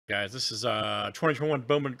Guys, this is 2021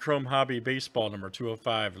 Bowman Chrome Hobby Baseball number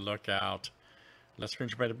 205. Look out. Let's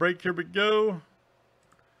finish by the break. Here we go. All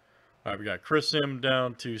right, we got Chris M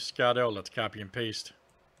down to Scott L. Let's copy and paste.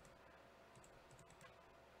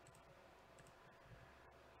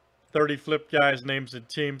 30 flip guys, names and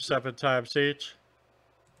teams, 7 times each.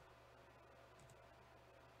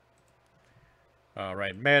 All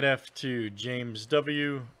right, Matt F to James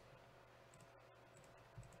W.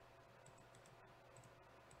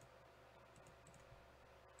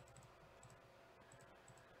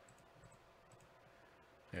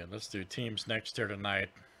 Yeah, let's do teams next here tonight.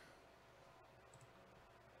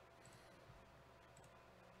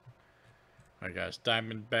 All right, guys,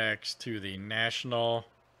 Diamondbacks to the National.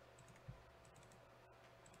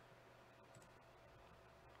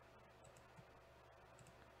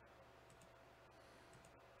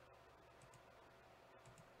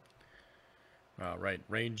 All right,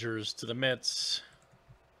 Rangers to the Mets.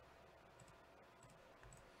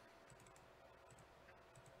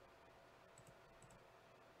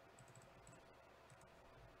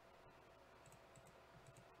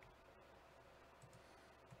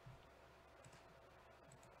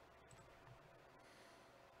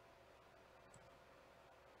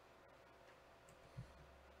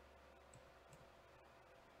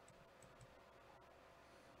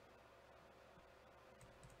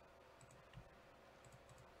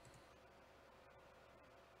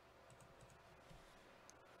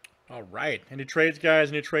 All right, any trades,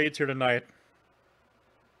 guys? Any trades here tonight?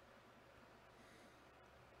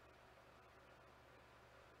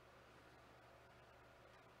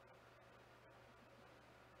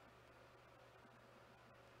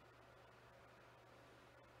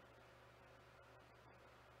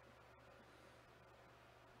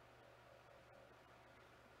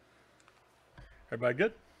 Everybody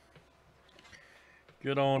good?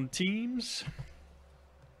 Good on teams.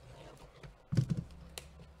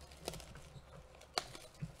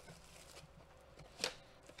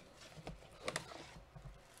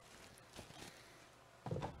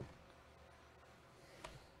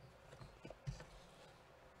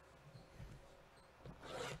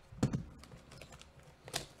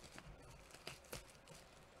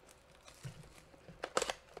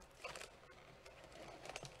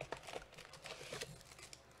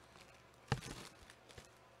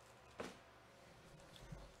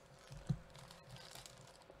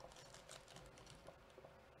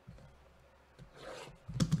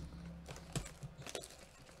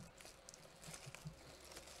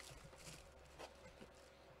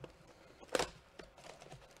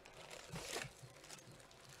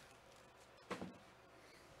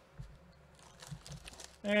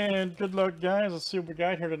 And good luck, guys. Let's see what we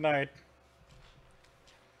got here tonight.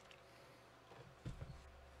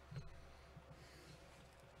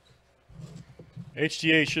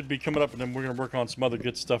 HTA should be coming up, and then we're going to work on some other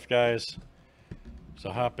good stuff, guys.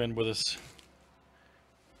 So hop in with us.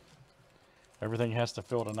 Everything has to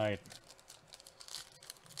fill tonight.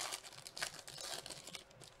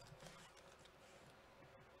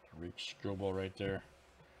 Tariq Strobel right there.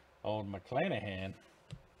 Old McClanahan.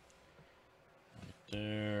 Right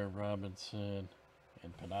there, Robinson.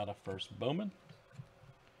 And Panada first. Bowman.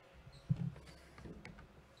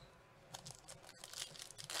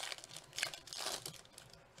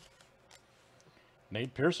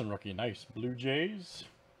 Nate Pearson, rookie. Nice. Blue Jays.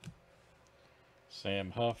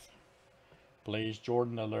 Sam Huff. Blaze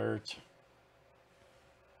Jordan alert.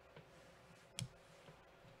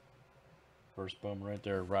 First Bowman right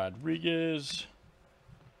there. Rodriguez.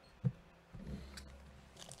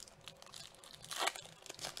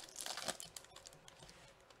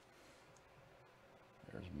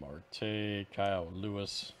 There's Marte. Kyle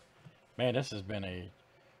Lewis. Man, this has been a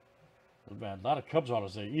lot of Cubs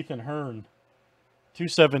autos today. Ethan Hearn.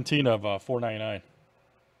 217 of 499.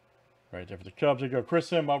 Right there for the Cubs. There you go.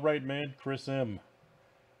 Chris M. All right, man. Chris M.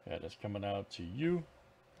 Yeah, that's coming out to you.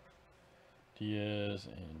 Diaz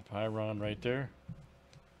and Pyron right there.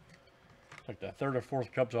 It's like the third or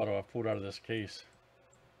fourth Cubs auto I've pulled out of this case.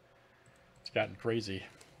 It's gotten crazy.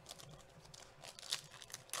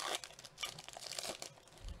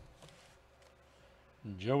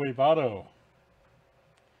 Joey Votto.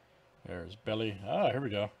 There's Belly. Ah, here we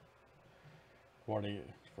go.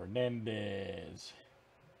 Fernandez.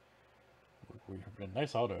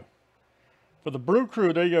 Nice auto. For the Brew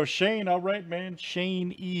Crew, there you go. Shane, all right, man.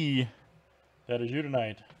 Shane E. That is you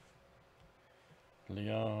tonight.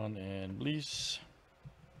 Leon and Blease.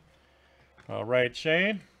 All right,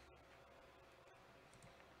 Shane.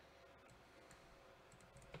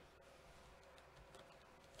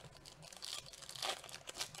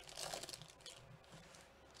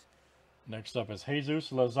 Next up is Jesus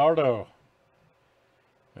Luzardo.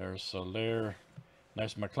 There's Soler.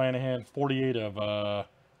 Nice McClanahan. 48 of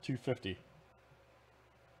 250.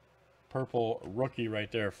 Purple rookie right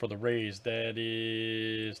there for the Rays. That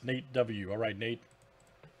is Nate W. All right, Nate.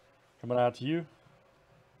 Coming out to you.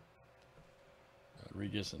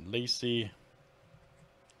 Rodriguez and Lacey.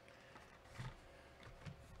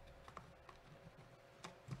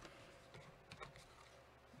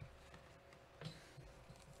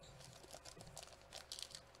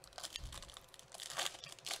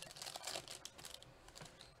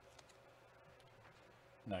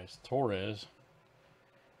 Nice Torres.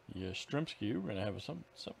 Yeah, Strimsky. We're gonna have something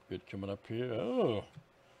good coming up here. Oh,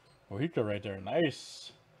 Mojica right there.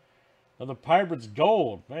 Nice. Another Pirates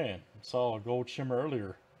gold. Man, saw a gold shimmer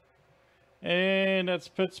earlier. And that's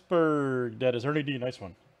Pittsburgh. That is Ernie D. Nice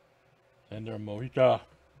one. And there, Mojica.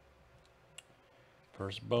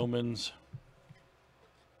 First Bowman's.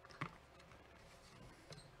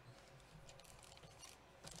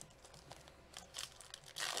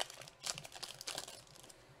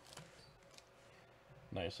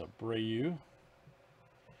 Nice Abreu.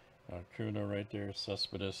 Acuna right there.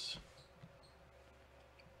 Cespedes.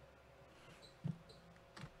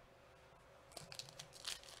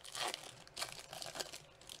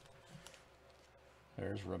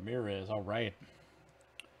 There's Ramirez. All right.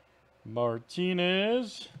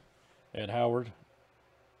 Martinez. Ed Howard.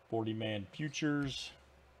 40-man futures.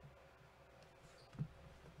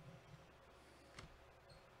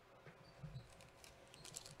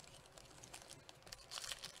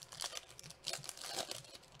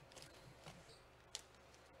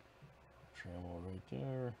 Trammell right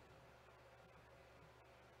there.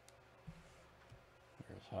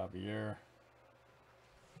 There's Javier.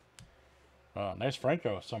 Nice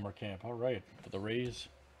Franco summer camp. All right, for the Rays.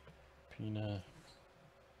 Pina.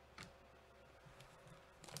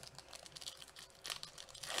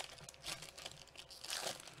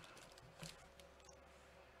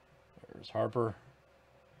 There's Harper.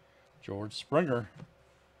 George Springer.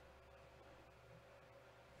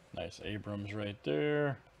 Nice Abrams right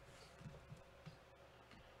there.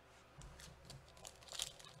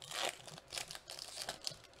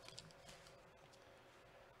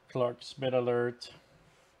 Clark Smith alert.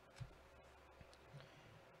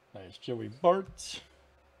 Nice Joey Bart.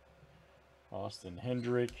 Austin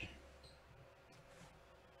Hendrick.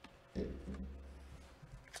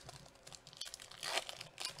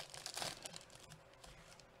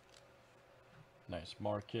 Nice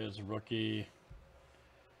Marquez rookie.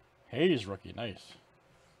 Hayes rookie. Nice.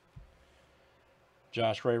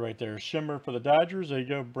 Josh Ray right there. Shimmer for the Dodgers. There you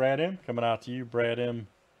go. Brad M. Coming out to you. Brad M.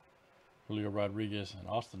 Julio Rodriguez and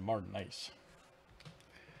Austin Martin. Nice.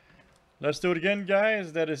 Let's do it again,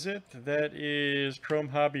 guys. That is it. That is Chrome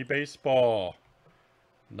Hobby Baseball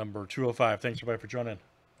number 205. Thanks, everybody, for joining.